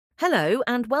Hello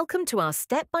and welcome to our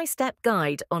step-by-step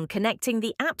guide on connecting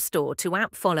the App Store to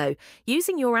AppFollow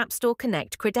using your App Store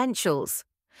Connect credentials.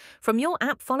 From your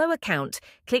AppFollow account,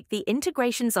 click the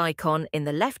integrations icon in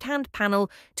the left-hand panel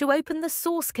to open the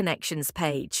Source Connections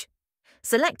page.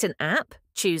 Select an app,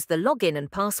 choose the login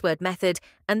and password method,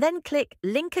 and then click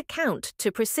Link Account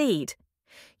to proceed.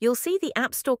 You'll see the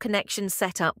App Store Connection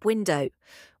Setup window.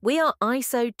 We are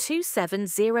ISO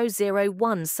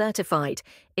 27001 certified,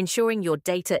 ensuring your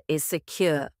data is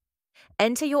secure.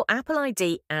 Enter your Apple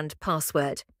ID and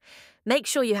password. Make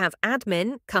sure you have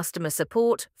admin, customer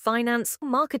support, finance,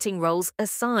 marketing roles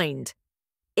assigned.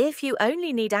 If you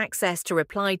only need access to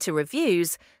reply to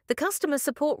reviews, the customer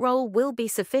support role will be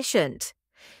sufficient.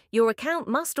 Your account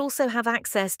must also have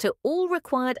access to all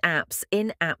required apps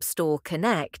in App Store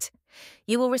Connect.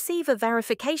 You will receive a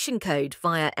verification code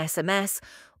via SMS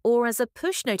or as a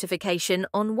push notification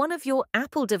on one of your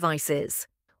Apple devices.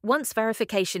 Once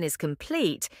verification is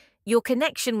complete, your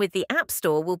connection with the App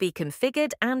Store will be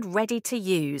configured and ready to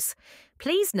use.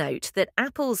 Please note that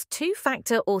Apple's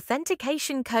two-factor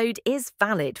authentication code is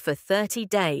valid for 30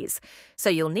 days, so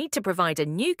you'll need to provide a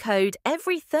new code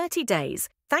every 30 days.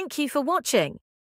 Thank you for watching.